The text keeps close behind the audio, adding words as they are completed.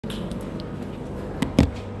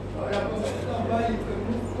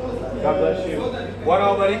God bless you. Bwana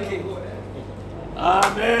wabariki.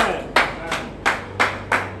 Amen.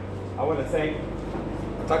 I want to thank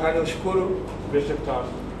Nataka niushukuru Bishop Tom,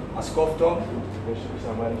 Askofu Tom, Bishop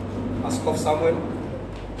Samuel, Askofu Samuel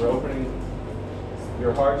for opening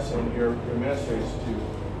your hearts and your ministries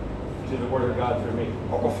to the Word of God through me.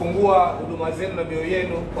 kwa kufungua huduma zenu na mioyo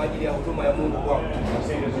yenu kwa ajili ya huduma ya Mungu kwangu. I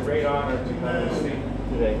see it as a great honor to come and speak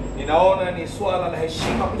today. Ninaona ni swala la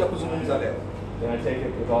heshima kuja kuzungumza leo. And I take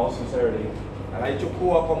it with all sincerity. Na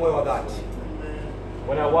naichukua kwa moyo wa dhati.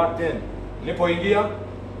 When I walked in, Nilipoingia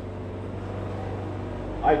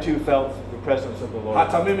I too felt the presence of the Lord.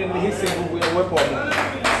 hata mimi nilihisi nguvu ya uwepo wa Mungu.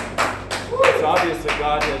 It's obvious that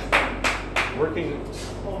God has been working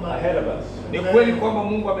ahead of us. Ni kweli kwamba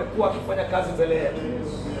Mungu amekuwa akifanya kazi mbele yetu.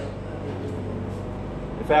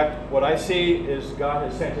 In fact, what I see is God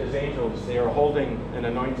has sent His angels. They are holding an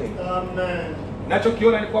anointing. Amen.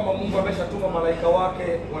 Nachokiona ni kwamba Mungu ameshatuma malaika wake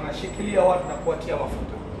wanashikilia watu na kuwatia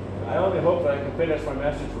mafuta. I only hope that I can finish my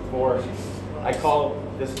message before I call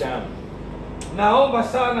this down. Naomba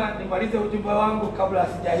sana nimalize ujumbe wangu kabla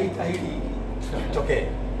sijaita hili litokee.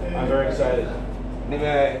 I'm very excited.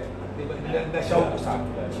 Nina shauku sana.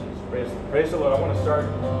 Praise the Lord. I want to start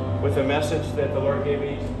with a message that the Lord gave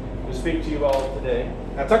me to speak to you all today.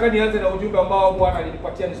 Nataka nianze na ujumbe ambao Bwana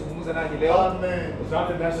alinipatia nizungumze nanyi leo. Amen. It's not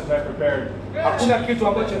the message I prepared. Hakuna kitu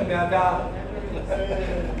ambacho nimeandaa.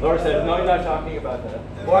 The Lord said, no, you're not talking about that.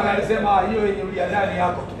 Bwana alisema hiyo yenye uliandaa ni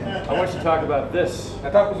yako tu. I want you to talk about this.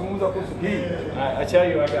 Nataka kuzungumza kuhusu hii. I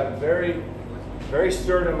tell you, I got very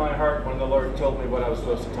stirred in my heart when the Lord told me what I was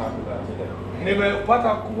supposed to talk about today. Nimepata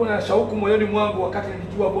kuwa na shauku moyoni mwangu wakati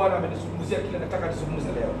nilijua Bwana amenizungumzia kile nataka nizungumze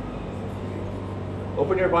leo.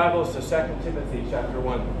 Open your Bibles to 2 Timothy chapter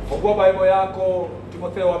 1. Fungua Biblia yako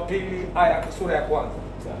Timotheo wa pili sura ya kwanza.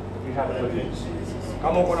 If you have it with you.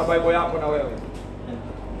 Kama uko na Biblia yako na wewe.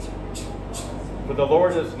 For the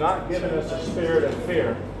Lord has not given us a spirit of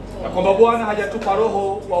fear, Na kwamba Bwana hajatupa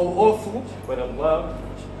roho wa uhofu, but of love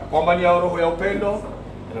na kwamba ni roho ya upendo,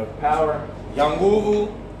 and of power ya nguvu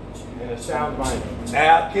and a sound mind. na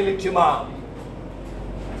ya akili timamu.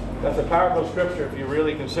 That's a powerful scripture if you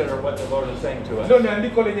really consider what the Lord is saying to us. Ndio ni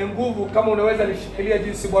andiko lenye nguvu kama unaweza lishikilia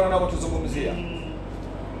jinsi Bwana anavyotuzungumzia.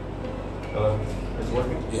 Hello? Is it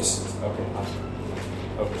working? Yes. Okay, awesome.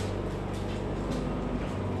 Okay.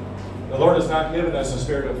 The Lord has not given us a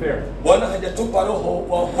spirit of fear. Bwana hajatupa roho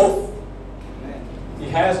wa hofu. He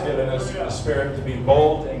has given us a spirit to be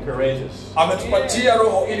bold and courageous. Ametupatia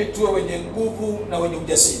roho ili tuwe wenye nguvu na wenye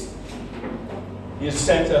ujasiri. He has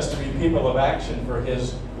sent us to be people of action for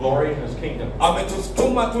His glory and His kingdom.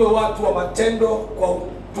 Ametutuma tuwe watu wa matendo kwa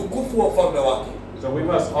utukufu wa ufalme wake. So we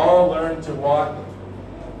must all learn to walk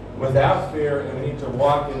without fear, and we need to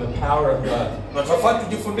walk in the power of God. Na tunafaa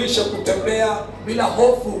tujifundishe kutembea bila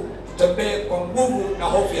hofu, tutembee kwa nguvu na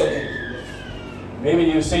hofu ya Mungu. Maybe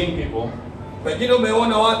you've seen people Pengine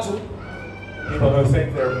umeona watu who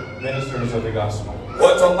think they're ministers of the gospel,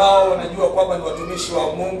 watu ambao wanajua kwamba ni watumishi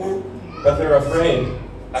wa Mungu, but they're afraid.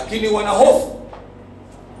 lakini wana hofu.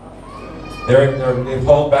 They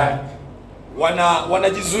hold back.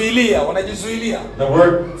 Wanajizuilia. The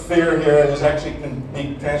word fear here is actually can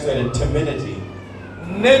be translated timidity.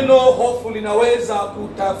 Neno hofu linaweza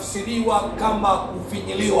kutafsiriwa kama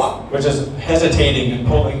kufinyiliwa. Which is hesitating and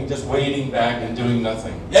pulling, just waiting back and doing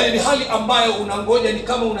nothing. Yaani ni hali ambayo unangoja, ni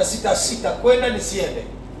kama unasita kwenda nisiende.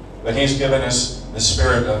 But He's given us the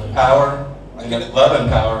spirit of power, and love and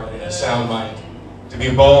power, and a sound mind, to be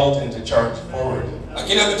bold and to charge forward.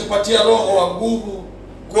 Lakini ametupatia roho wa nguvu,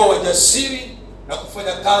 kuwa wajasiri na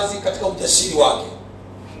kufanya kazi katika ujasiri wake.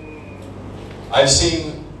 I've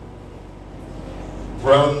seen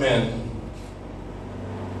grown men,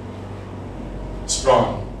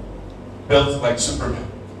 strong, built like Superman.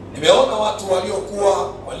 Nimeona watu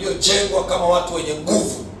waliojengwa kama watu wenye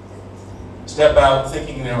nguvu. Step out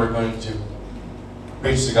thinking they were going to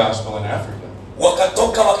preach the gospel in Africa.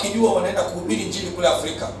 Wakatoka wakijua wanaenda kuhubiri injili kule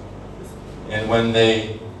Afrika. And when they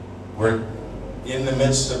were in the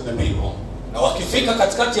midst of the people, na wakifika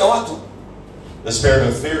katikati ya watu, the spirit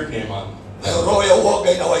of fear came on. Roho ya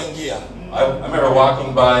uoga inawaingia. I remember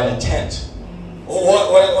walking by a tent.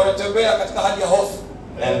 Wanatembea katika hali ya hofu.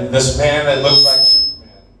 And this man that looked like Superman,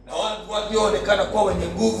 na watu walioonekana kuwa wenye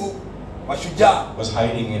nguvu, mashujaa, was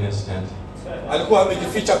hiding in his tent. Alikuwa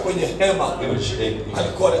amejificha kwenye hema. He was shaking.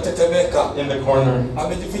 Alikuwa anatetemeka. In the corner.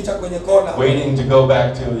 Amejificha kwenye kona. Waiting to go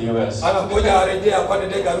back to the US. Anangoja arejea apande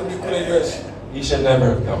ndege arudi kule US. He should never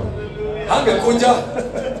have come. Hangekuja.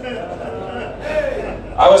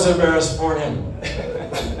 I was embarrassed for him.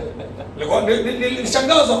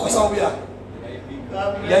 Nilishangazwa kwa sababu yake.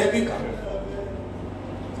 Yaibika.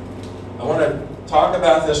 I want to talk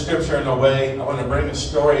about this scripture in a way, I want to bring a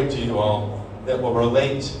story to you all that will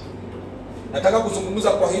relate. Nataka kuzungumza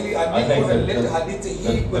kwa hili andiko na lilete hadithi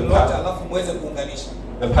hii kwa wote alafu muweze kuunganisha.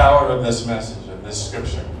 The power of this message, of this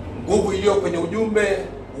scripture. Nguvu iliyo kwenye ujumbe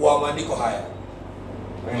wa maandiko haya.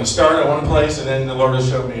 I'm going to start at one place and then the Lord will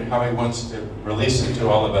show me how He wants to release it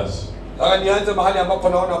to all of us. Nianze mahali ambapo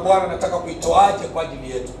naona Bwana anataka kuitoaje kwa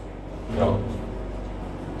ajili yetu.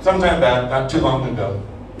 Sometime back, not too long ago,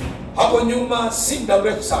 hapo nyuma si muda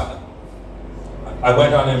mrefu sana, I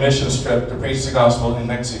went on a mission trip to preach the gospel in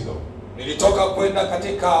Mexico. Nilitoka kwenda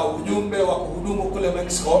katika ujumbe wa kuhudumu kule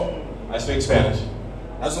Mexico. I speak Spanish.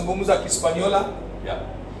 Nazungumza Kispaniola. Yeah.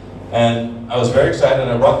 And I was very excited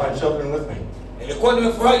and I brought my children with me. Nilikuwa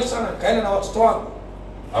nimefurahi sana nikaenda na watoto wangu.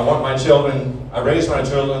 I raised my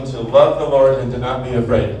children to love the Lord and to not be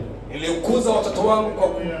afraid. Nilikuza watoto wangu kwa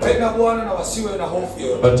kumpenda Bwana na wasiwe na hofu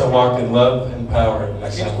yoyote. But to walk in love and power.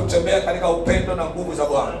 Lakini kutembea katika upendo na nguvu za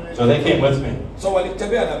Bwana. So they came with me. So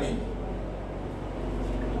walitembea na mimi.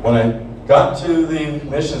 When I got to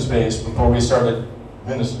the mission space before we started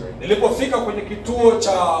ministering, nilipofika kwenye kituo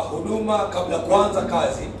cha huduma kabla kuanza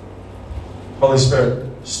kazi, Holy Spirit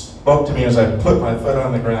spoke to me as I put my foot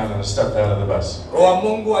on the ground and I stepped out of the bus. Roho wa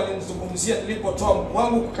Mungu alinizungumzia nilipotoa mguu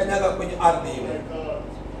wangu kukanyaga kwenye ardhi ile.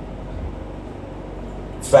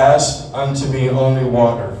 Fast unto me only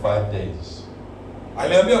water 5 days.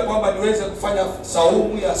 Aliambia kwamba niweze kufanya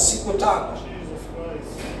saumu ya siku 5.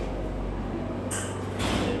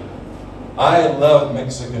 I love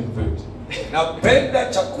Mexican food. Napenda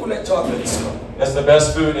chakula cha Mexico. It's the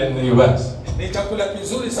best food in the US. Ni chakula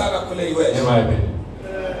kizuri sana kule US. In my opinion.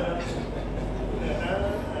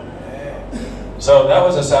 So that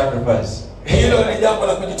was a sacrifice. Hilo ni jambo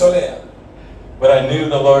la kujitolea. But I knew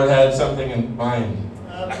the Lord had something in mind.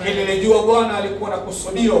 Lakini nilijua Bwana alikuwa na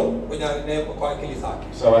kusudio kwenye kwa akili zake.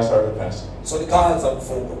 So I started fasting. So nikaanza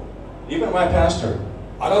mfungo. Even my pastor.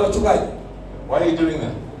 Anaona mchungaji. Why are you doing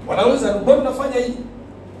that? Wanauliza mbona unafanya hii?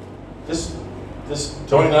 Just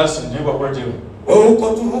join us and do what we're doing. Huko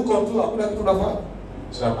tu hakuna kitu unafanya.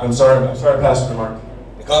 So I'm sorry Pastor Mark.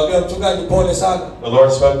 Nikamwambia mchungaji pole sana. The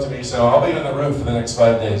Lord spoke to me, so I'll be on the roof for the next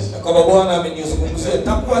 5 days. Kama Bwana amenizungumzia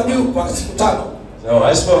nitakuwa juu kwa siku 5. So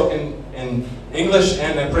I spoke in English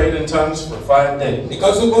and I prayed in tongues for 5 days.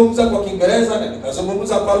 Nikazungumza kwa Kiingereza na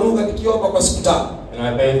nikazungumza kwa lugha nikiomba kwa siku 5. And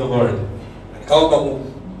I obeyed the Lord. Nikaomba Mungu.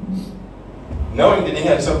 Knowing that He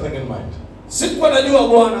had something in mind. Sikuwa najua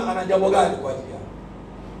Bwana ana jambo gani kwa ajili yangu.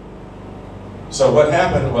 So what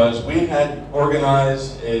happened was we had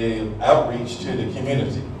organized a outreach to the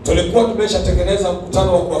community. Tulikuwa tumeshatengeneza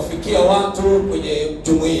mkutano wa kuwafikia watu kwenye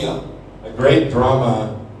jumuiya. A great drama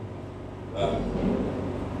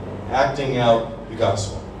acting out the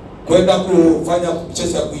gospel. Kwenda kufanya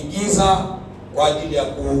mchezo ya kuigiza kwa ajili ya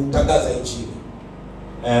kutangaza injili.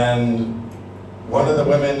 And one of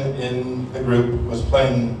the women in the group was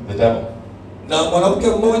playing the devil. Na mwanamke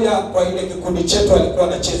mmoja kwa ile kikundi chetu alikuwa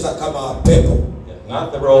anacheza kama pepo.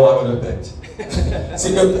 Not the role I would have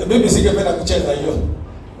picked. Mimi singependa kucheza hiyo.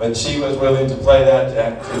 But she was willing to play that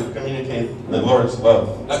act to communicate the Lord's love.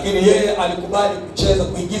 Lakini yeye alikubali kucheza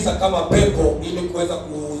kuigiza kama pepo ili kuweza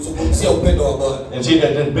kuzungumzia upendo wa Bwana. And she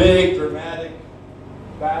did a big dramatic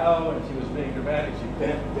bow and she was being dramatic. She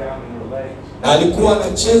bent down in her legs. Na alikuwa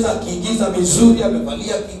anacheza kiigiza vizuri,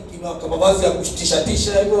 amevalia mavazi ya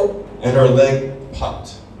kutishatisha hivyo. And her leg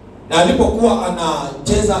popped. Na alipokuwa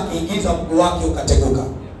anacheza kiigiza mguu wake ukateguka.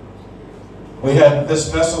 We had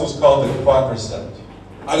this muscle was called the quadriceps.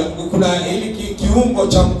 Kuna hili kiungo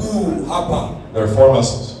cha mguu hapa. There are 4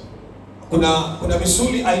 muscles. Kuna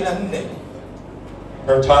misuli aina 4.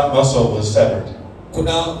 Her top muscle was severed.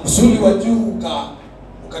 Kuna msuli wa juu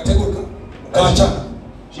ukateguka, ukaachana.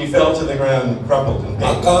 She fell to the ground and crumpled in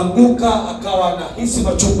pain. Akaanguka akawa na hisi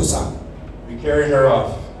machungu sana. We carried her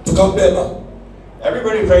off. Tukambeba.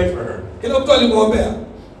 Everybody prayed for her. Kila mtu alimwombea.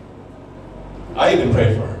 I even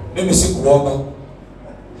prayed for her. Mimi sikuomba.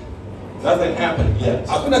 Nothing happened yet.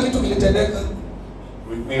 Hakuna kitu kilitendeka.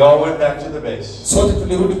 We all went back to the base. Sote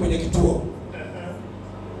tulirudi kwenye kituo.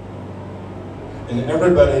 And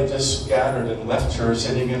everybody just scattered and left her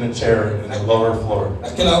sitting in a chair in the lower floor. Na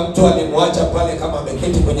kila mtu alimwacha pale kama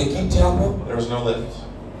ameketi kwenye kiti hapo. There was no lift.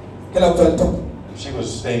 Kila mtu alitoka. She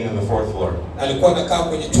was staying on the 4th floor. Alikuwa anakaa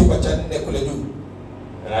kwenye chumba cha 4 kule juu.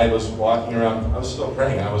 And I was walking around. I was still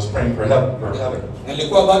praying. I was praying for help for Heather.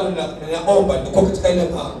 Nilikuwa bado ninaomba, nilikuwa katika ile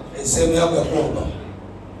sehemu yangu ya kuomba.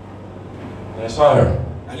 And I saw her.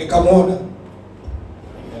 Nikamwona.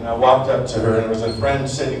 And I walked up to her and there was a friend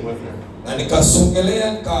sitting with her. Na nikasongelea,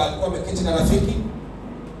 alikuwa ameketi na rafiki.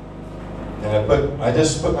 And I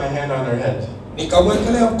just put my hand on her head.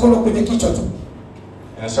 Nikamwekelea mkono kwenye kichwa tu.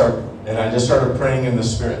 And I just started praying in the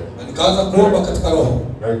spirit. Na nikaanza kuomba katika roho.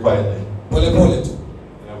 Very quietly. Pole pole tu.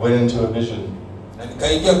 And I went into a vision. Na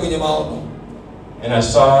nikaingia kwenye maono. And I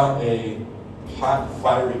saw a hot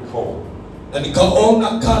fiery coal. Na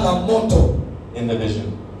nikaona kala moto in the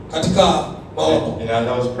vision. Katika maono. And as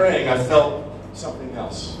I was praying, I felt something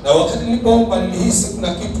else. Na wakati nilipoomba nilihisi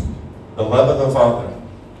kuna kitu. The love of the Father.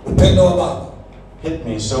 Upendo wa Baba. Hit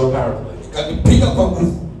me so powerfully. Ikanipiga kwa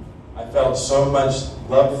nguvu. I felt so much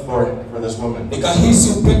love for this woman. Nikahisi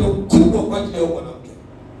upendo mkubwa kwa ajili ya mwanamke.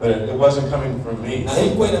 But it wasn't coming from me. Na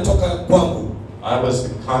haikuwa inatoka kwangu. I was the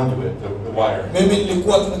conduit, the wire. Mimi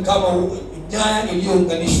nilikuwa tu kama nyaya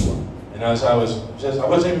iliyounganishwa. And as I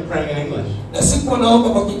wasn't even praying in English. Na sikuwa naomba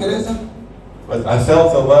kwa Kiingereza. But I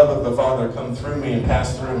felt the love of the Father come through me and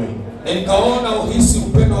pass through me. Na nikaona uhisi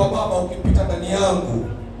upendo wa Baba ukipita ndani yangu.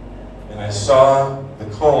 And I saw the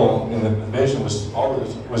coal in the vision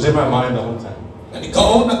was in my mind the whole time. Na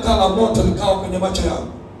nikaona kala moto likawa kwenye macho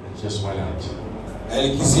yangu. It just went out. Na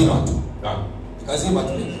likizima tu. Gone. Ikazima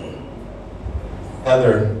tu.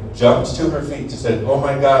 Heather jumped to her feet and said, "Oh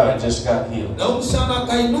my God, I just got healed." Na msichana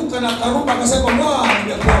akainuka na akaruka akasema, "Wow,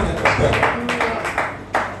 nimepona."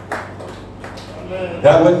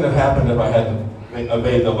 That wouldn't have happened if I hadn't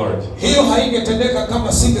obeyed the Lord. Hiyo haingetendeka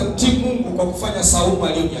kama singemtii Mungu kwa kufanya saumu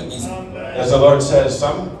aliyoniagiza. As the Lord says,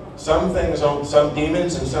 some things, some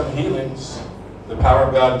demons and some healings, the power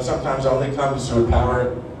of God sometimes only comes through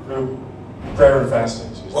prayer and fasting.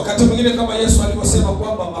 Wakati mwingine kama Yesu alivyosema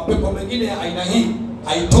kwamba mapepo mengine ya aina hii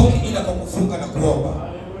haitoki ila kwa kufunga na kuomba.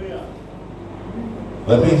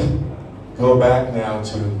 Let me go back now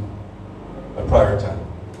to a prior time.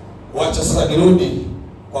 Wacha sasa nirudi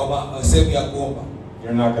kwa sehemu ya kuomba.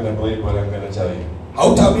 You're not going to believe what I'm going to tell you.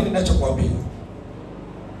 Hautaamini ninachokuambia.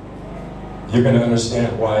 You're going to understand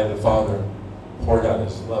why the Father poured out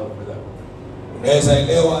His love for that woman. Unaweza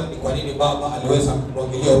elewa ni kwa nini Baba aliweza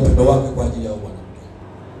kumwagilia upendo wake kwa ajili ya mwanamke.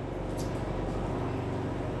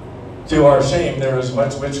 To our shame, there is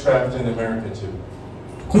much witchcraft in America too.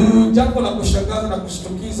 Jambo la kushangaza na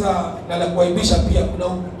kushtukiza na la kuaibisha pia kuna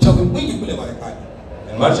uchawi mwingi kule Marekani.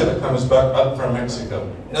 And much of it comes back up from Mexico.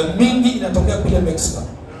 Na mingi inatokea kule Mexico.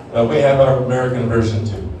 We have our American version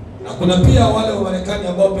too. Na kuna pia wale wa Marekani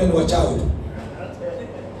ambao pia ni wachawi.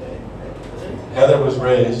 Heather was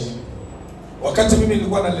raised wakati mimi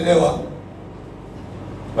nilikuwa nalelewa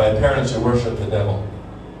by parents who worship the devil.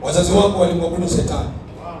 Wazazi wangu walimwabudu Shetani.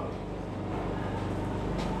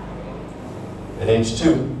 At age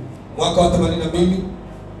 2, mwaka wa 82,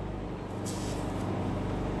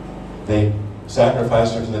 they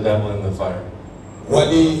sacrificed her to the devil in the fire.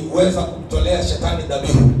 Waliweza kumtolea Shetani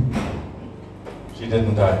dhabihu. She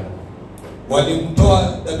didn't die. Walimtoa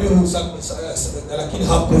dhabihu lakini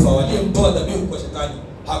hakufa. Walimtoa dhabihu kwa Shetani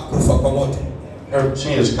hakufa kwa moto.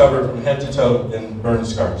 She is covered from head to toe in burn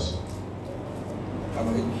scars.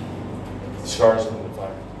 Scars from the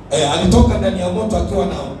fire. Alitoka ndani ya moto akiwa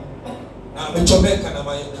na amechomeka na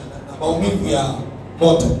maumivu ya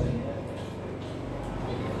moto.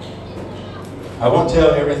 I won't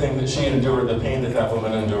tell everything that she endured, the pain that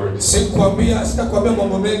woman endured. Sitakwambia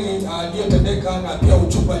mambo mengi aliyotendeka na pia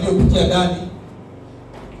uchungu aliyopitia ndani.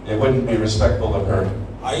 It wouldn't be respectful of her.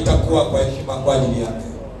 Haitakuwa kwa heshima kwa ajili yake.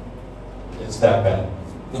 It's that bad.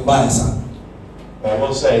 Ni mbaya sana. I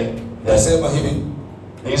will say that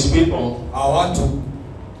these people watu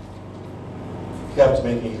kept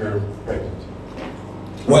making her pregnant.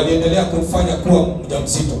 Waliendelea kumfanya kuwa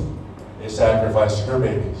mjamzito. They sacrificed her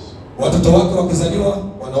babies. Watoto wake wakizaliwa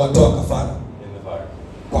wanawatoa kafara in the fire.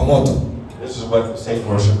 Kwa moto. This is what the Satan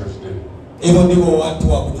worshippers do. Hivyo ndivyo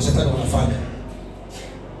watu wa Shetani wanafanya.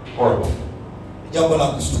 Horrible. Jambo la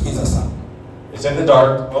kushtukiza sana. It's in the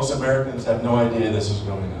dark. Most Americans have no idea this is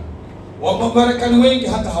going on. Wamarekani wengi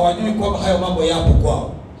hata hawajui kwamba hayo mambo yapo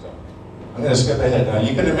kwao. So, I'm going to skip ahead now.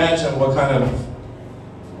 You can imagine what kind of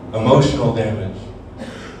emotional damage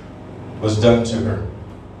was done to her.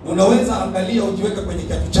 Unaweza angalia ujiweke kwenye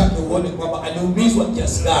kiatu chake uone kwamba aliumizwa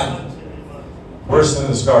kiasi gani. Worse than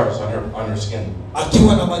the scars on her skin.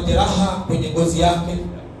 Akiwa na majeraha kwenye ngozi yake.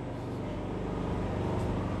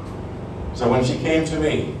 So when she came to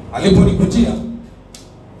me, aliponikujia,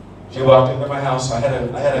 she walked into my house. I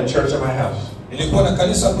had a church at my house. Nilikuwa na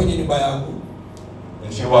kanisa kwenye nyumba yangu.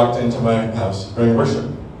 And she walked into my house during worship.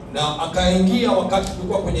 Na akaingia wakati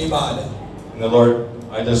tulikuwa kwenye ibada. And the Lord,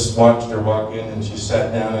 I just watched her walk in and she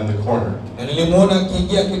sat down in the corner. Na nilimuona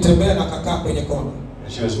akiingia akitembea na akakaa kwenye kona.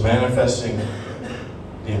 And she was manifesting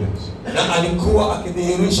demons. Na alikuwa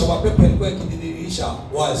akidhihirisha mapepo, alikuwa akidhihirisha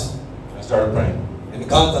wazi. I started praying.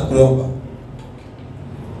 Nikaanza kuomba.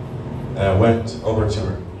 And I went over to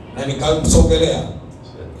her. Na nikamsogelea.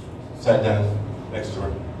 Sat down next to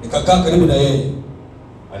her. Nikakaa karibu na yeye.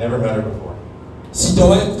 I never met her before.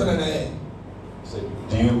 Sijawahi kukutana na yeye. I said,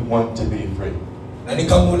 "Do you want to be free?" Na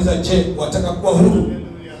nikamuuliza, je, wataka kuwa huru?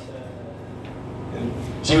 And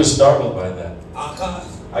she was startled by that.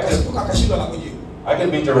 Akashindwa la kujibu. I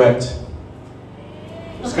can be direct.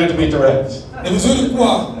 It's good to be direct. Ni vizuri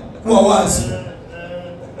kuwa wazi.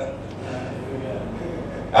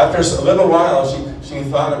 After a little while, she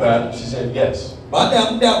thought about it. She said yes. Baada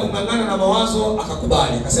ya muda kung'ang'ana na mawazo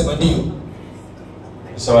akakubali, akasema ndio.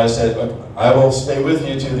 So I said, "I will stay with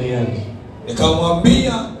you to the end."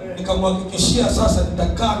 Nikamhakikishia sasa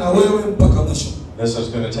nitakaa na wewe mpaka mwisho. This is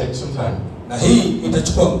going to take some time. Na hii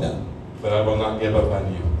itachukua muda. But I will not give up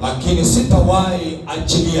on you. Lakini sitawahi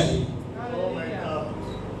achilia hili.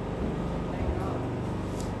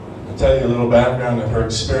 I'll tell you a little background of her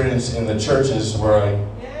experience in the churches where I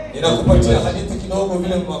ninakupatia hadithi kidogo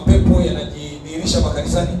vile mapepo yanajidhihirisha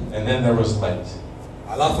makanisani. And then there was light.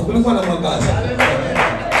 Alafu kulikuwa na mwangaza.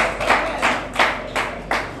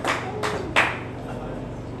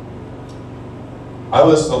 I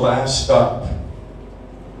was the last stop.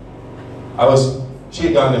 She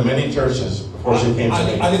had gone to many churches before she came to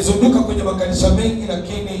me. Alizunguka kwenye makanisa mengi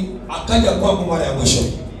lakini akaja kwangu mara ya mwisho.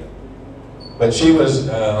 But she was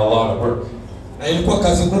a lot of work. Na ilikuwa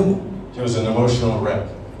kazi ngumu. She was an emotional wreck.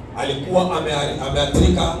 Alikuwa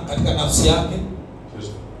ameathirika katika nafsi yake. She was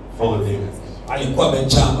full of demons. Alikuwa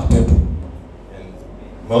amejaa mapepo. And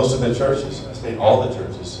most of the churches, I say all the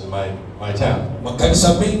churches in my town,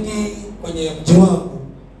 makanisa mengi kwenye mji wangu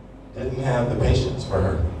didn't have the patience for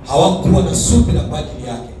her. Hawakuwa na subira kwa ajili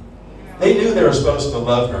yake. They knew they were supposed to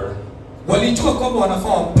love her. Walijua kwamba wanafaa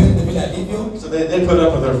wampende vile alivyo. So they put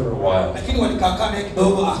up with her for a while. Lakini walikaa naye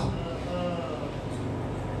kidogo.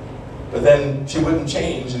 But then she wouldn't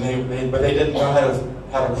change, but they didn't know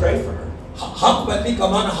how to pray for her. Hakubadilika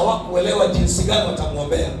maana hawakuelewa jinsi gani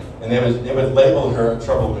watamwombea. And they would label her a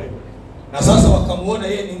troublemaker. Na sasa wakamuona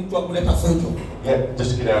yeye ni mtu wa kuleta fujo. Yeah,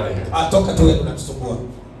 just get out of here. Toka tu wewe unatusumbua.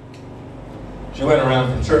 She went around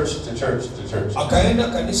from church to church to church. Akaenda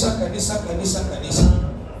kanisa.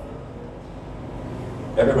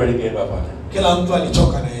 Everybody gave up on her. Kila mtu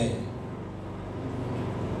alichoka na yeye.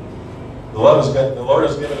 The Lord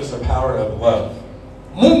has given us the power of love.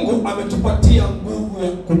 Mungu ametupatia nguvu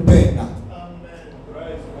ya kupenda.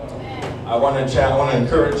 I want to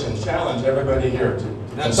encourage and challenge everybody here to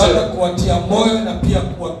nataka kuwatia moyo na pia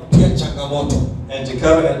kuwapatia changamoto. And to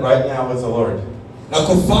covenant right now with the Lord. Na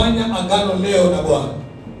kufanya agano leo na Bwana.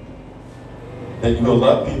 That you will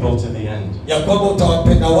love people to the end. Ya kwamba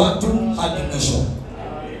utawapenda watu hadi mwisho.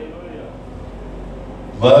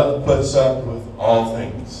 Love puts up with all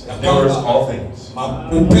things. Endures all things.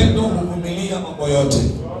 Upendo huvumilia mambo yote.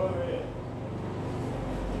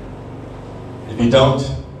 If you don't,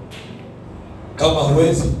 kama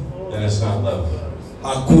huwezi, then it's not love.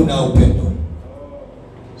 Hakuna upendo.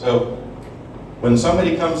 So, when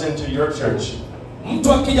somebody comes into your church,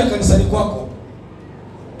 mtu akija kanisani kwako,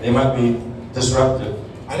 they might be disruptive.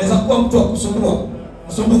 Anaweza kuwa mtu wa kusumbua,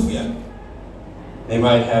 msumbufu yani. They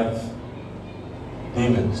might have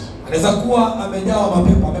demons. Anaweza kuwa amejawa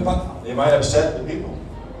mapepo, amepaka. They might upset the people.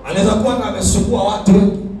 Anaweza kuwa amesumbua watu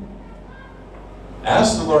wengi.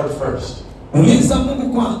 Ask the Lord first. Uliza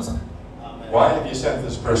Mungu kwanza. Why have you sent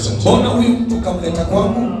this person to Mbona me? huyu mtu kamleta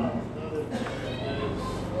kwangu?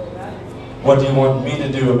 What do you want me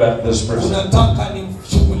to do about this person? Unataka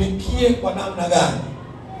nimshughulikie kwa namna gani?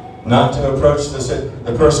 Not to approach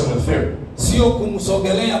the person with fear. Sio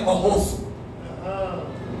kumsogelea kwa hofu.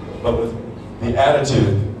 But with the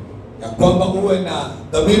attitude ya kwamba uwe na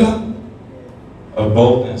dhamira of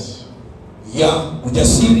boldness, ya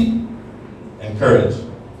ujasiri and courage.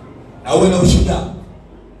 Na uwe na ushujaa.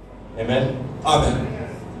 Amen. Amen.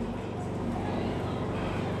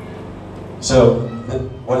 So,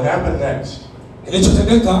 what happened next?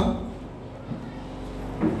 Kilichotendeka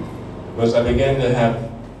was I began to have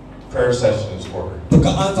prayer sessions for her.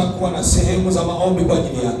 Tukaanza kuwa na sehemu za maombi kwa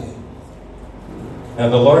ajili yake.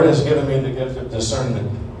 And the Lord has given me the gift of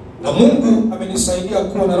discernment. Na Mungu amenisaidia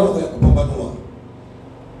kuwa na roho ya kupambanua.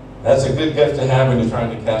 That's a good gift to have when you're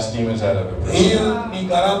trying to cast demons out of a person. Hiyo ni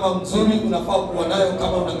karama nzuri unafaa kuwa nayo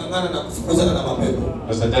kama unang'ang'ana na kufukuzana na mapepo.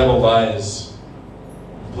 Because the devil lies,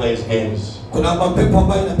 plays games. Kuna mapepo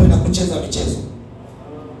ambayo yanapenda kucheza michezo.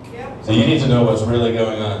 So you need to know what's really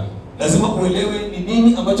going on. Lazima uelewe ni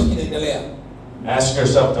nini ambacho kinaendelea. Ask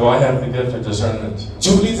yourself, do I have the gift of discernment?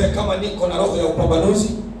 Jiulize kama niko na roho ya upambanuzi.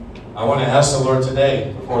 I want to ask the Lord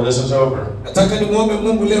today, before this is over. Nataka nimuombe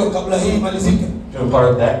Mungu leo kabla hii imalizike. to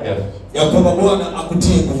impart that gift ya kwamba Bwana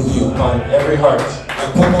akutie nguvu hiyo upon every heart. ya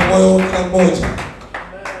kwamba moyo wa kila mmoja.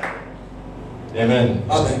 Amen.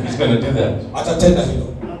 Amen. He's going to do that. Atatenda hilo.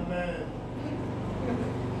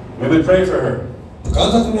 We would pray for her.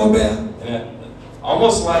 Tukaanza kumwombea. And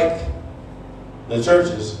almost like the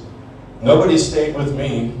churches, nobody stayed with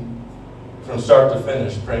me from start to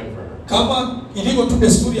finish praying for her. Kama ilivyo tu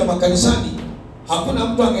desturi ya makanisani, hakuna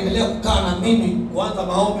mtu angeendelea kukaa na mimi kuanza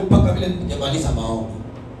maombi mpaka vile nijamaliza maombi.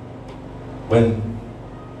 When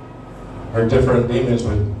her different demons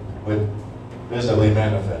would visibly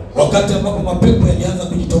manifest, wakati ambapo mapepo yalianza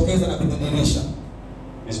kujitokeza na kudhihirisha,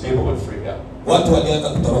 these people would freak out. Watu walianza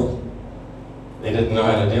kutoroka. They didn't know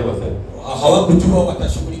how to deal with it. Hawakujua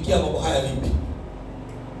watashughulikia mambo haya vipi.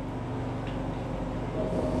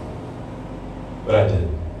 But I did.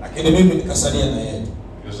 Lakini mimi nikasalia na yeye.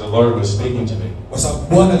 Because the Lord was speaking to me. Kwa sababu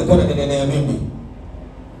Bwana alikuwa ananenea mimi.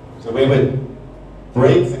 So we would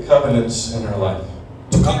break the covenants in her life.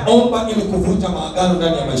 Tukaomba ili kuvunja maagano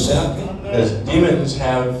ndani ya maisha yake. As demons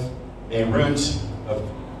have a root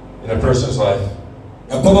in a person's life.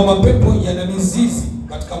 Ya kwamba mapepo yana mizizi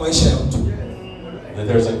katika maisha ya mtu.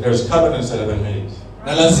 There's covenants that have been made.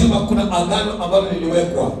 Na lazima kuna agano ambalo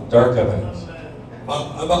liliwekwa. Dark covenants.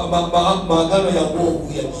 Maagano ya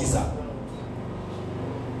uovu ya giza.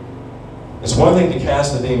 It's one thing to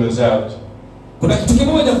cast the demons out. Kuna kitu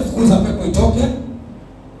kimoja kufukuza pepo itoke.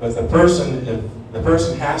 But the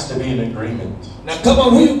person has to be in agreement. Na kama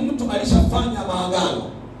huyu mtu alishafanya maagano.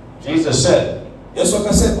 Jesus said. Yesu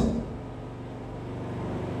akasema.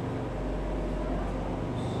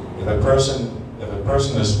 If a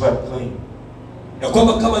person is swept clean. Ya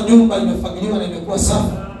kwamba kama nyumba imefagiliwa na imekuwa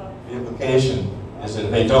safi. The implication is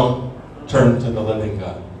that they don't turn to the living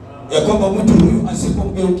God. Ya kwamba mtu huyu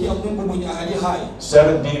asipomgeukia Mungu mwenye hali hai.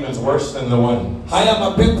 7 demons worse than the one. Haya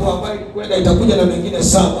mapepo ambayo kwenda itakuja na mengine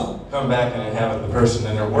 7. Come back and inhabit the person,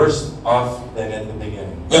 and they're worse off than at the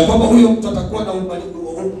beginning. Ya kwamba huyo mtu atakuwa na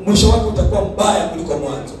mwisho wake utakuwa mbaya kuliko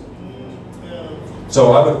mwanzo.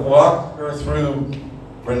 So I would walk her through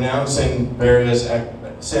renouncing various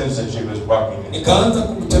sins that she was walking in. Nikaanza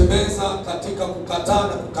kumtembeza katika kukataa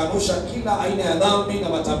na kukanusha kila aina ya dhambi na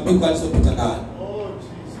matambiko alizopita ndani.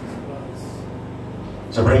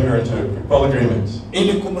 To bring her into a full agreement.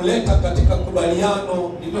 Ili kumleta katika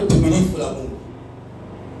kubaliano lililotimilifu la Mungu.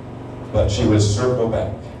 But she would circle back.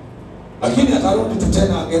 Lakini atarudi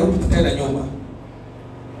tena nyuma.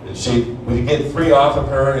 We get 3 off of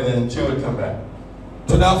her and then 2 would come back.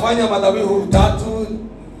 Tunafanya madhabihu 3,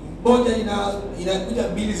 moja inakuja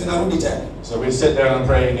 2 zinarudi tena. So we sit down and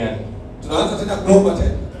pray again. Tunaanza tena kuomba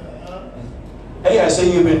tena. Hey, I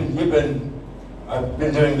see I've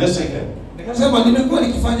been doing this again. Nikasema nimekuwa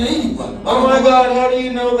nikifanya hili Bwana. Oh my God, how do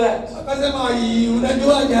you know that? Akasema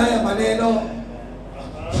unajuaje haya maneno?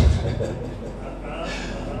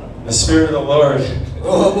 The Spirit of the Lord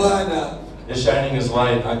Roho Bwana is shining His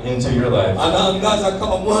light into your life. Anaangaza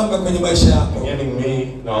kama mwanga kwenye maisha yako. Giving me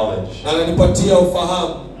knowledge. Na ananipatia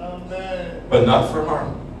ufahamu. But not for harm.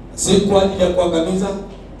 Si kwa ajili ya kuangamiza.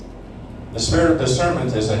 The spirit of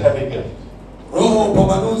discernment is a heavy gift. Roho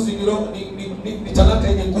upambanuzi ni talanta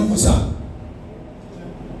yenye nguvu sana.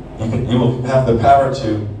 You will have the power to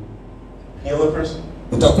heal a person.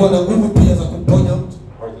 Utakuwa na nguvu pia za kumponya mtu.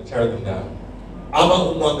 Or to tear them down. Ama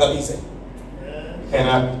umwangamize. You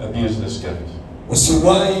cannot abuse this gift.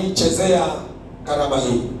 Usiwahi chezea karama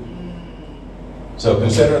hii. So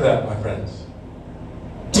consider that, my friends.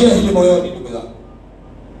 Tia hili moyoni ndugu zangu.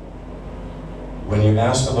 When you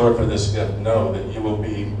ask the Lord for this gift, know that you will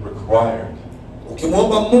be required.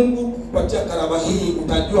 Ukimwomba Mungu kukupatia karama hii,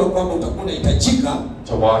 utajua kwamba utakuwa unahitajika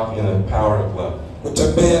to walk in the power of love.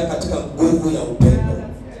 Kutembea katika nguvu ya upendo.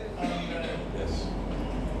 Yes.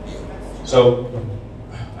 So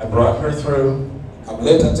I brought her through.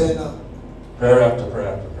 Kamleta tena. Prayer after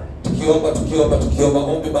prayer after prayer. Tukiomba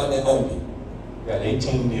ombi baada ya ombi. Got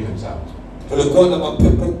 18 demons out. Tulikuwa na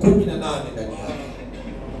mapepo 18 ndani yake.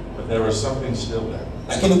 But there was something still there.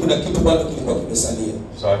 Lakini kuna kitu bado kilikuwa kimesalia.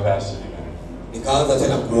 So I fasted again. Nikaanza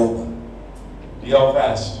tena kuomba. Do y'all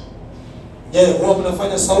fast? Je, huwa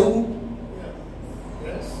mnafanya saumu?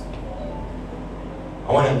 Yes.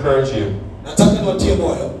 I want to encourage you. Nataka niwatie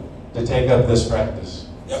moyo. To take up this practice.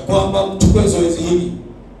 Ya kwamba mchukue zoezi hili.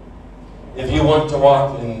 If you want to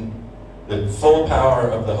walk in the full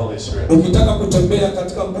power of the Holy Spirit. Ukitaka kutembea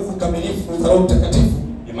katika nguvu kamilifu za Roho Mtakatifu.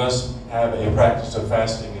 You must have a practice of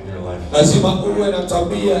fasting in your life. Lazima uwe na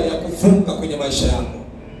tabia ya kufunga kwenye maisha yako.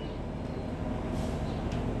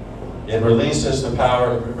 It releases the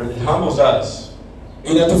power, it humbles us.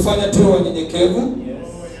 Inatufanya tuwe wanyenyekevu.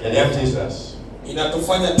 It empties us.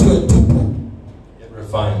 Inatufanya tuwe tupu.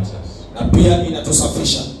 refines us. na pia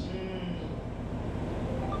inatusafisha.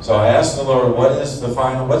 So I asked the Lord,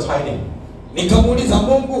 what's hiding? Nikamuuliza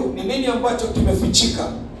Mungu, ni nini ambacho kimefichika?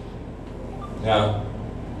 Now,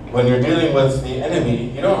 when you're dealing with the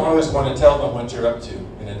enemy, you don't always want to tell them what you're up to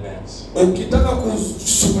in advance. Ukitaka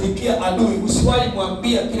kushughulikia adui, usiwahi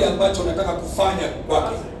mwambia kile ambacho unataka kufanya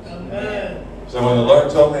kwake. So when the Lord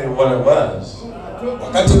told me what it was,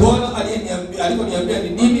 wakati Bwana aliponiambia ni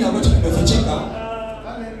nini ambacho kimefichika,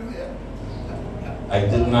 I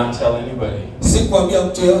did not tell anybody. Sikuambia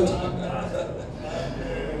mtu yote.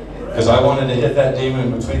 Because I wanted to hit that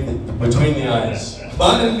demon between the eyes.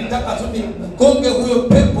 Bwana nilitaka tu nigonge huyo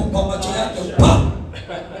pepo kwa macho yake pa.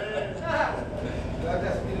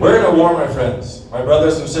 We're in a war, my friends. My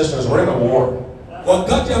brothers and sisters, we're in a war.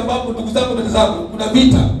 Wakati ambapo ndugu zangu na dada zangu kuna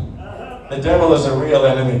vita. The devil is a real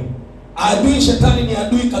enemy. Adui shetani ni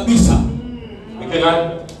adui kabisa. We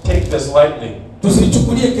cannot take this lightly.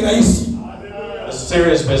 Tusichukulie kirahisi. It's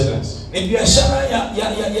serious business. Ni biashara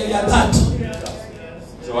ya dhati.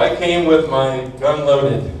 So I came with my gun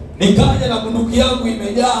loaded. Nikaja na bunduki yangu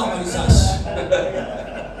imejaa risasi.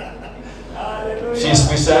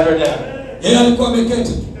 We sat her down. Yeye alikuwa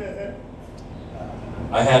ameketi.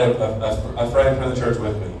 I had a friend from the church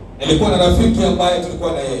with me. Nilikuwa na rafiki ambaye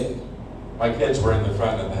tulikuwa na yeye. My kids were in the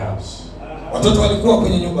front of the house. Watoto walikuwa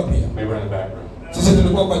kwenye nyumba pia. We were in the back room. Sisi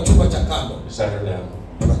tulikuwa kwa chumba cha kando. We sat her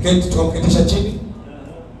down. Tukamketisha chini.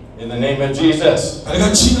 In the name of Jesus. Katika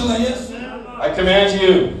jina la Yesu. I command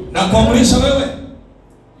you. Na kuamrisha wewe.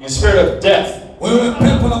 You spirit of death. Wewe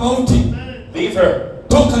pepo la mauti. Leave her.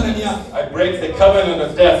 Toka ndani yake. I break the covenant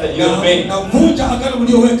of death that you have made. Na vunja agano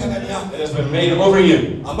mlioweka ndani yake. It has been made over you.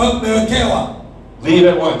 Ambayo mmewekewa. Leave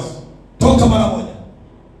at once. Toka mara moja.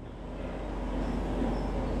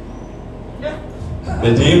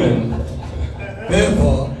 The demon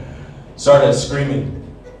pepo started screaming.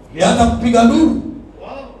 Alianza kupiga nduru.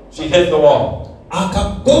 She hit the wall.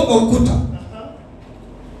 Akagonga ukuta.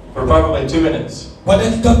 For probably 2 minutes. Kwa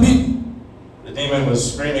dakika mbili. The demon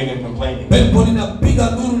was screaming and complaining. Pepo linapiga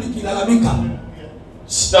nduru likilalamika.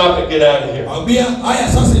 Stop it, get out of here. Mwambia, haya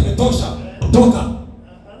sasa imetosha. Toka.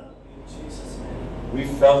 We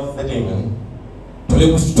felt the demon.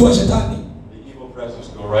 Tulimshtua shetani. The evil presence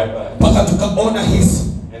go right by. Mpaka tukaona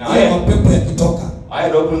hizi. Haya mapepo yakitoka. I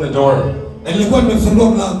had opened the door. Na nilikuwa nimefungua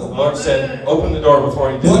mlango. The Lord said, open the door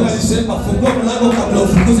before you do. Bwana alisema fungua mlango kabla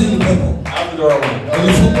ufunguze ile pepo. Out the door went.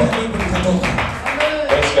 Nilifungua pepo likatoka.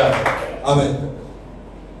 Praise God. Amen.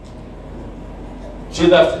 She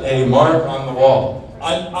left a mark on the wall.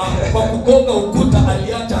 Kwa kugonga ukuta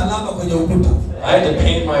aliacha alama kwenye ukuta. I had to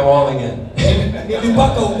paint my wall again.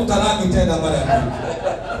 Nilipaka ukuta rangi tena mara ya pili.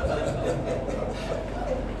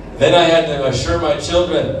 Then I had to assure my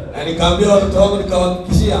children. Na nikaambia watoto wangu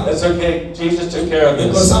nikawahakikishia. It's okay. Jesus took care of this.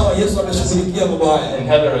 Niko sawa, Yesu ameshughulikia mambo haya. And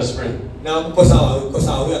Heather is free. Na uko sawa, uko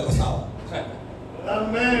sawa, wewe uko sawa.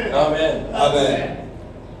 Amen. Amen. Amen.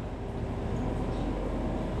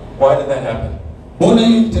 Why did that happen? Mbona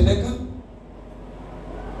hiyo ilitendeka?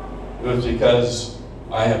 It was because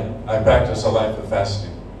I practice a life of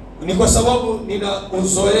fasting. Ni kwa sababu nina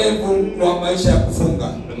uzoefu wa maisha ya kufunga.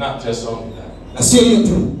 But not just only that. Na sio hiyo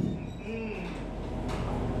tu.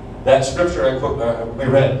 That scripture we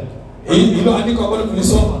read. Hilo andiko ambalo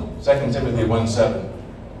tulisoma. 2 Timothy 1:7.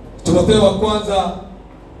 Timotheo wa kwanza,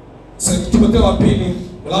 Timotheo wa pili,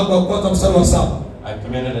 mlango wa kwanza mstari wa 7. I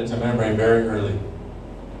committed it to memory very early.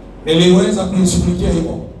 Niliweza kuishughulikia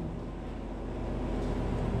hivyo.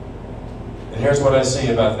 And here's what I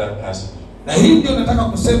see about that passage. Na hii ndio nataka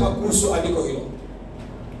kusema kuhusu andiko hilo.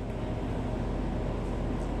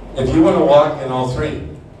 If you want to walk in all three,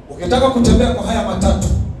 ukitaka kutembea kwa haya matatu,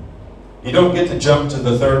 you don't get to jump to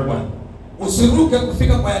the third one. Usiruke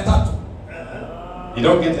kufika kwa ya tatu. You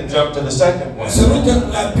don't get to jump to the second one. Usiruke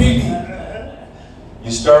kwa ya pili.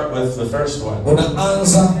 You start with the first one.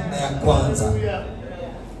 Unaanza na ya kwanza.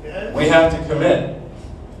 We have to commit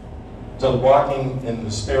to walking in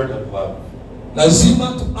the spirit of love. Lazima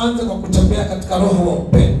tuanze kwa kutembea katika roho wa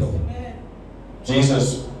upendo.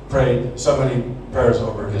 Jesus prayed so many prayers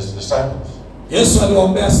over his disciples. Yesu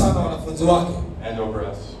aliwaombea sana wanafunzi wake. And over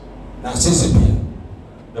us. Na sisi pia.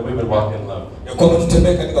 That we would walk in love. Ya kwamba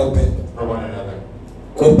tutembee katika upendo. For one another.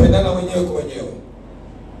 Kupendana wenyewe kwa wenyewe.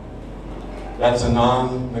 That's a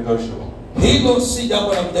non-negotiable. Hilo si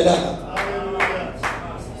jambo la mjadala.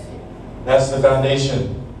 That's the foundation.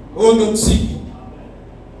 Huo ndio msingi.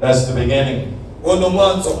 That's the beginning. Huo ndio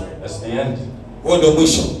mwanzo. That's the end. Huo ndio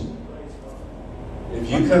mwisho.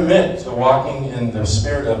 If you commit to walking in the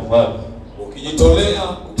spirit of love, ukijitolea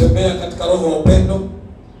kutembea katika roho wa upendo,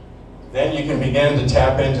 then you can begin to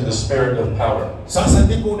tap into the spirit of power. Sasa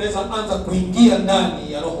ndipo unaweza anza kuingia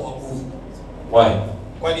ndani ya roho wa nguvu. Why?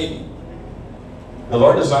 Kwa nini? The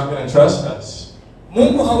Lord is not going to trust us.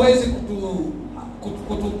 Mungu hawezi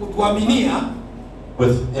kutuaminia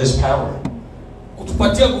with His power.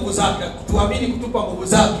 Kutupatia nguvu zake, kutuamini kutupa nguvu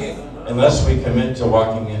zake. Unless we commit to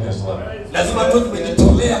walking in His love. Lazima tu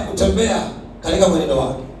tumejitolea kutembea katika mwenendo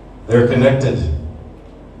wake. They're connected.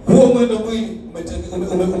 Huo mwendo mwili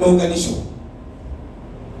umeunganishwa.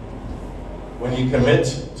 When you commit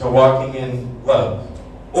to walking in love,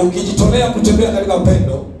 ukijitolea kutembea katika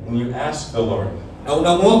upendo, when you ask the Lord, na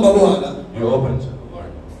unamuomba Bwana, you open to the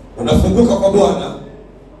Lord. Unafunguka kwa Bwana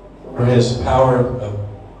for His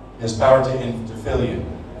power to fill you.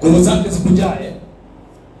 Nguvu zake zikujae.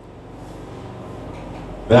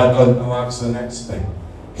 That unlocks the next thing.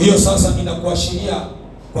 Hiyo sasa inakuashiria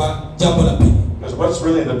kwa jambo la pili. Because what's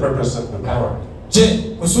really the purpose of the power? Je,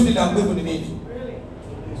 kusudi la nguvu ni nini?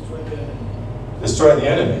 Destroy the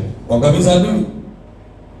enemy. Kuangamiza adui.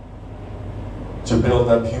 To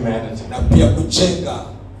build up humanity. Na pia kujenga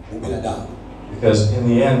ubinadamu. Because in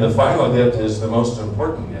the end, the final gift is the most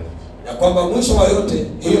important gift. Ya kwamba mwisho wa yote,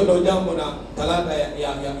 hiyo ndio jambo na talanta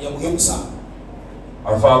ya muhimu sana.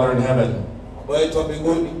 Our Father in heaven, Baba yetu wa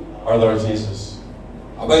mbinguni, our Lord Jesus,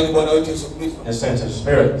 ambaye ni Bwana wetu Yesu Kristo, has sent His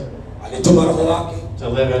Spirit alituma roho wake to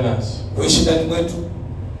live in us, kuishi ndani mwetu,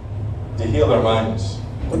 to heal our minds,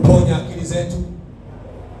 kuponya akili zetu,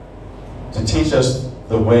 to teach us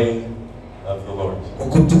the way of the Lord,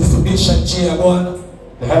 kutufundisha njia ya Bwana,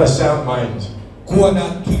 to have a sound mind. Kuwa na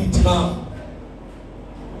akili timamu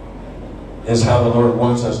is how the Lord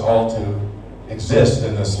wants us all to exist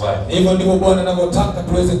in this life. Hivyo ndivyo Bwana anavyotaka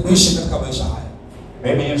tuweze kuishi katika maisha haya.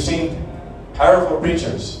 Maybe you've seen powerful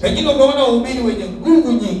preachers. Pengine umeona wahubiri wenye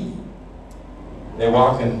nguvu nyingi. They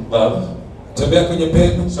walk in love. Tembea kwenye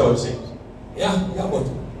pendo. So it seems. Jambo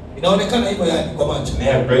tu. Inaonekana hivyo yani kwa macho. They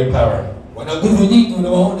have great power. Wana nguvu nyingi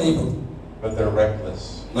unawaona hivyo. But they're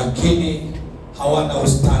reckless. Lakini hawana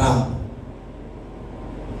ustaarabu.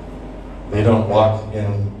 They don't walk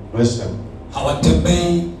in wisdom.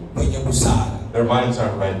 Hawatembei kwenye busara. Their minds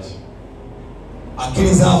aren't right.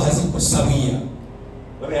 Akili zao haziko sawia.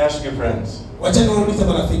 Let me ask you, friends. Wacha niwaulize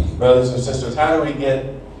marafiki. Brothers and sisters, how do we get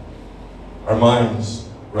our minds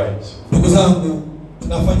right? Ndugu zangu,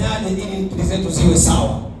 tunafanyaje ili akili zetu ziwe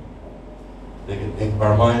sawa?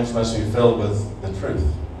 Our minds must be filled with the truth.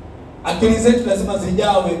 Akili zetu lazima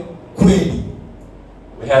zijawe kweli.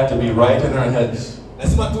 We have to be right in our heads.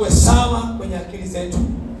 Lazima tuwe sawa kwenye akili zetu.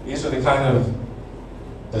 These are the kind of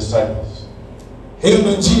disciples. Hiyo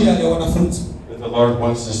ndio njia ya wanafunzi. That the Lord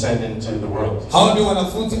wants to send into the world. Hao ndio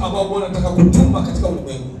wanafunzi ambao Bwana anataka kutuma katika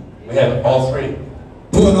ulimwengu. We have all three.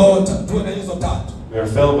 Tuwe na hizo tatu. We are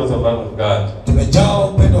filled with the love of God. Tumejaa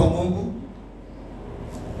upendo wa Mungu.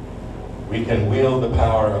 We can wield the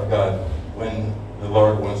power of God when the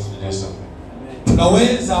Lord wants to do something.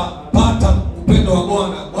 Tunaweza pata upendo wa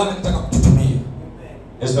Bwana, Bwana anataka kututumia.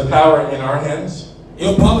 Is the power in our hands?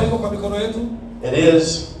 Hiyo power iko kwa mikono yetu? It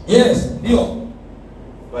is. Yes, ndio.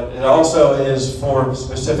 But it also is for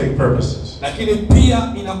specific purposes. Lakini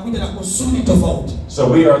pia inakuja na kusudi tofauti. So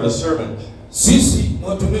we are the servant. Sisi ni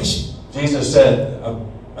watumishi. Jesus said,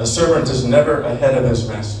 a servant is never ahead of his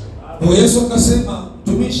master. Yesu akasema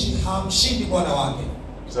mtumishi hamshindi bwana wake.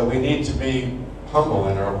 So we need to be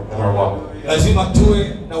humble in our walk. Lazima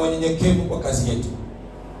tuwe na unyenyekevu kwa kazi yetu.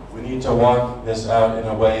 We need to walk this out in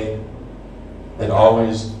a way that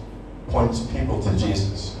always points people to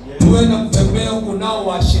Jesus. Tuwe na mtembeo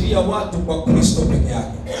unaowaashiria watu kwa Kristo peke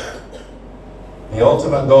yake. The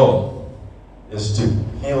ultimate goal is to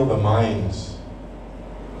heal the minds,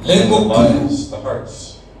 lengo the lives, the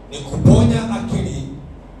hearts. Ni kuponya akili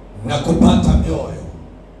na kupata mioyo.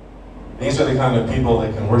 These are the kind of people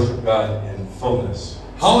that can worship God in fullness.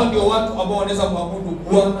 Hawa ndio watu ambao wanaweza kuabudu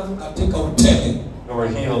Bwana katika utele. Who are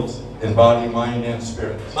healed in body, mind, and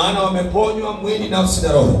spirit. Maana wameponywa mwili, nafsi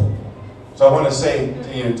na roho. So I want to say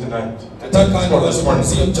to you tonight. Nataka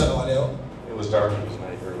niwaambie mchana wa leo. It was dark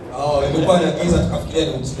tonight earlier. Ilikuwa ni giza tukafikiria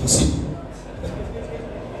ni usiku.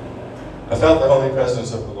 I felt the holy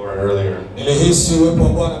presence of the Lord earlier. Nilihisi uwepo wa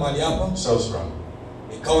Bwana mahali hapa. So strong.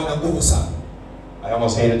 Ikawa na nguvu sana. I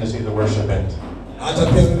almost hated to see the worship end. Hata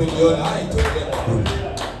pia mimi niliona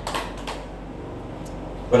tuendelee.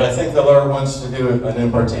 But I think the Lord wants to do an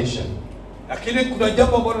impartation. Lakini kuna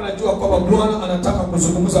jambo ambalo najua kwamba Bwana anataka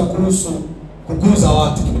kuzungumza kuhusu kukuza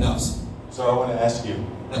watu kibinafsi. So I want to ask you.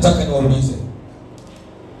 Nataka niwaulize.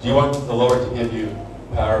 Do you want the Lord to give you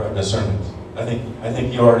power of discernment? I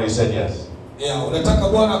think you already said yes. Unataka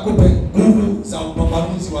Bwana akupe nguvu za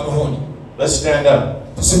upambanuzi wa rohoni. Let's stand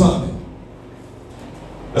up. Tusimame.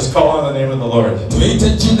 Let's call on the name of the Lord.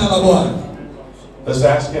 Tuite jina la Bwana. Let's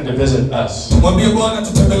ask Him to visit us. Tumwambie Bwana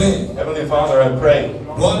tutembelee. Heavenly Father, I pray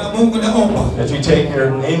Bwana Mungu naomba. that you take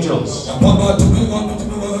your angels Na kwamba watumie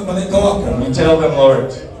malaika wako. and you tell them,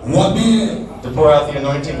 Lord, Mwambie to pour out the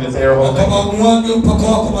anointing that they are na holding. kwamba mwage upako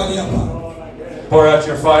wako mahali hapa. Pour out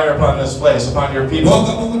your fire upon this place, upon your people.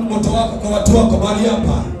 Mwaga Mungu moto wako kwa watu wako mahali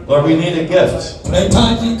hapa. Lord, we need a gift.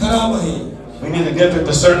 Tunahitaji karama hii. We need a gift of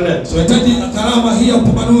discernment. Tunahitaji karama hii ya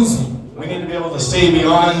upambanuzi. We need to be able to see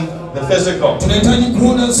beyond the physical. Tunahitaji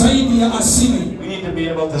kuona zaidi ya asili. We need to be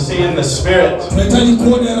able to see in the spirit, Tunahitaji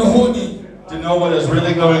kuona rohoni. to know what is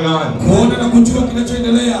really going on. Kuona na kujua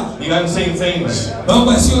kinachoendelea. The unseen things.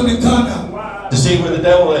 Mambo yasiyoonekana. To see where the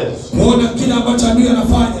devil is. Kuona kile ambacho adui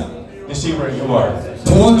anafanya. To see where you are.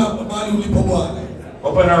 Tuona mahali ulipo Bwana.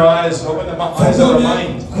 Open our eyes, open the eyes of our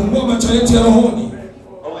mind. Fungua macho yetu ya rohoni.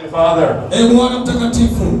 Holy Father, Bwana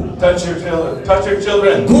mtakatifu. touch your children. Touch your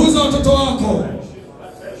children. Guza watoto wako.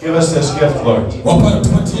 Give us this gift, Lord. Wapate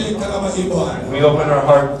tupatie karama hii Bwana. We open our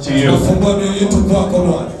heart to you. Tunafungua mioyo yetu kwako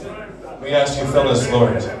Bwana. We ask you fill us,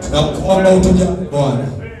 Lord. Tunakuomba utujaze Bwana.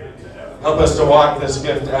 Help us to walk this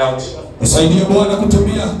gift out Usaidie Bwana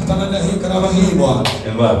kutumia kanana hii karama hii Bwana.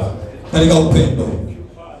 in love. Katika upendo.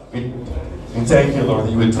 We thank you, Lord,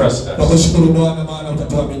 that you would trust us. Tunakushukuru Bwana maana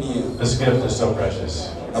utatuaminia. This gift is so precious.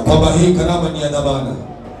 Na kwamba hii karama ni ya dhamana.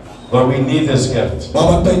 Lord, we need this gift.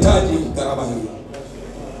 Baba tunahitaji karama hii.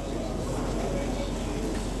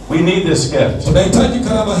 We need this gift Tunahitaji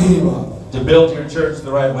karama hii Bwana. to build your church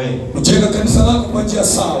the right way. Kujenga kanisa lako kwa njia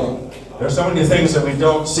sawa. There are so many things that we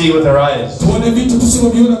don't see with our eyes. Tuone vitu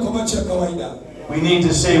tusivyoviona kwa macho ya kawaida. We need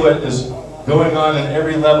to see what is going on in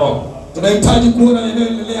every level. Tunahitaji kuona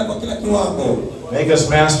yanayoendelea kwa kila kiwango. Make us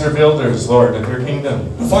master builders, Lord, of your kingdom.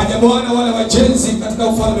 Tufanye Bwana wale wajenzi katika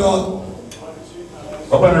ufalme wako.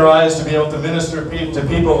 Open our eyes to be able to minister to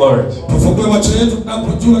people, Lord, Tufungue macho yetu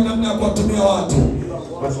tunapojua namna ya kuwatumia watu.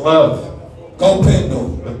 with love, Kwa upendo.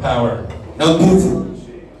 with power, Na nguvu.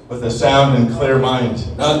 with a sound and clear mind,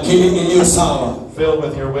 Na akili iliyo sawa. filled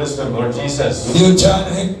with your wisdom, Lord Jesus, Iliyojaa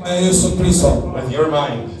na hekima ya Yesu Kristo. with your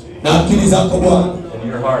mind Na akili zako Bwana.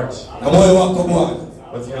 and your heart, Na moyo wako Bwana.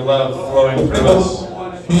 with your love flowing through us.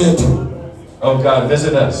 Yetu. Oh God,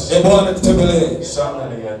 visit us. Bwana tutembelee.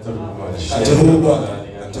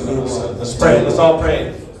 Let's pray. Let's all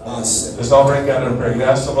pray. Basi. Let's all break out and pray. You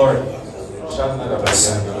ask the Lord.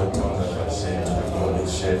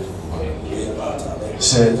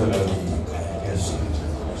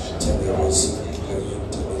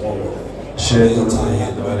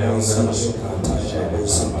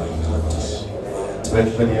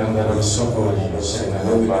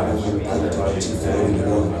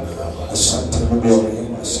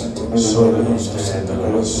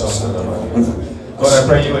 Lord, I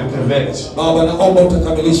pray you would convict Baba naomba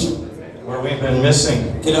utakamilisha where we've been missing,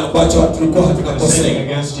 kile ambacho tulikuwa sinning hatunakosea.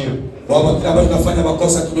 against you, Baba kile ambacho tunafanya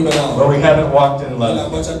makosa kinyume nao. where we haven't walked in Kile love.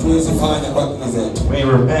 ambacho hatuwezi fanya kwa akili zetu. We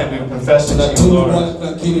repent, we confess it to you, Tunatubu Lord. Bwana,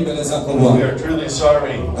 tunakiri mbele zako We Bwana. are truly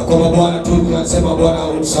sorry. Na kwamba Bwana tu tunasema Bwana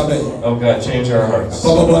utusamehe. Oh God, change our hearts.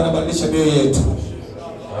 Kwamba Bwana badilisha mioyo yetu.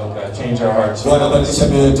 Oh God, change our hearts. Bwana badilisha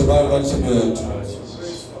mioyo yetu, Bwana badilisha mioyo yetu. Oh, Jesus.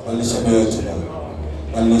 Badilisha mioyo yetu Bwana.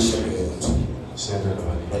 Badilisha mioyo yetu. Send it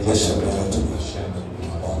away. Badilisha mioyo yetu.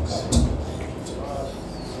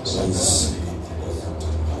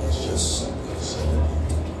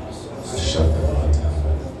 Shut the mouth.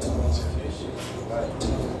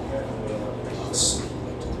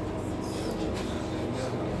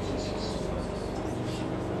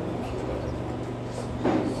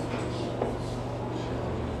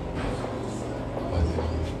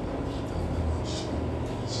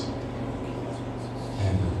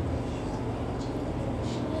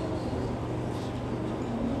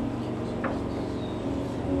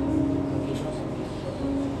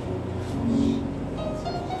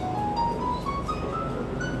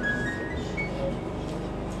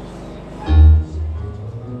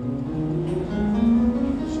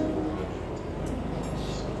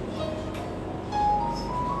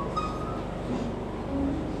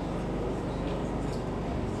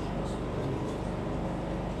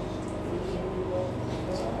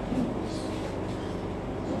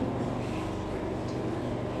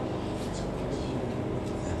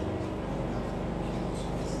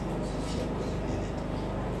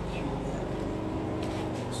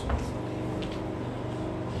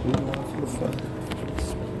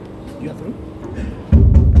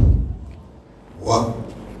 Wow.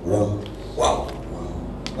 Wow. Wow.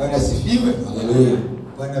 Bwana asifiwe. Haleluya.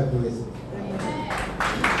 Bwana apewe.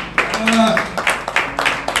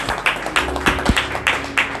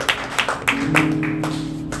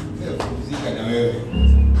 Pumzika na wewe.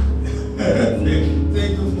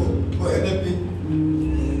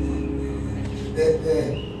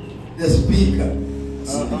 the speaker.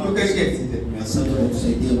 You can get seated. Asante kwa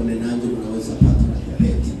kusaidia mnenaji, unaweza pata na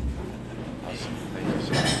kipeti.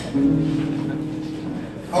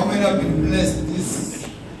 How many have been blessed this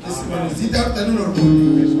morning? Is it afternoon or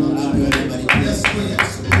morning? Wangapi wamebarikiwa Yes, siku ya yes.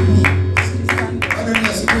 asubuhi? Bado ni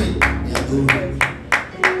asubuhi. Ya dhuhuri.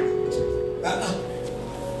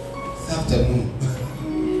 It's afternoon.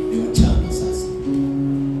 Ni mchana sasa.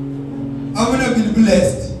 How many have been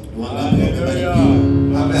blessed? Wangapi wamebarikiwa?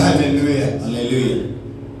 Hallelujah. Hallelujah.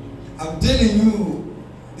 I'm telling you,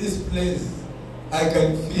 this place, I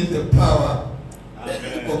can feel the power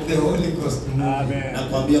of the Holy Ghost moving.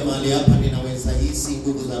 Nakwambia mahali hapa ninaweza hisi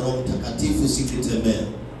nguvu za Roho Mtakatifu zikitembea.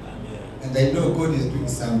 And I know God is doing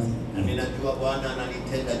something. Na ninajua Bwana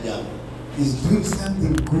analitenda jambo. He's doing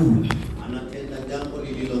something good. Anatenda jambo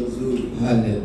lililo nzuri. Hallelujah.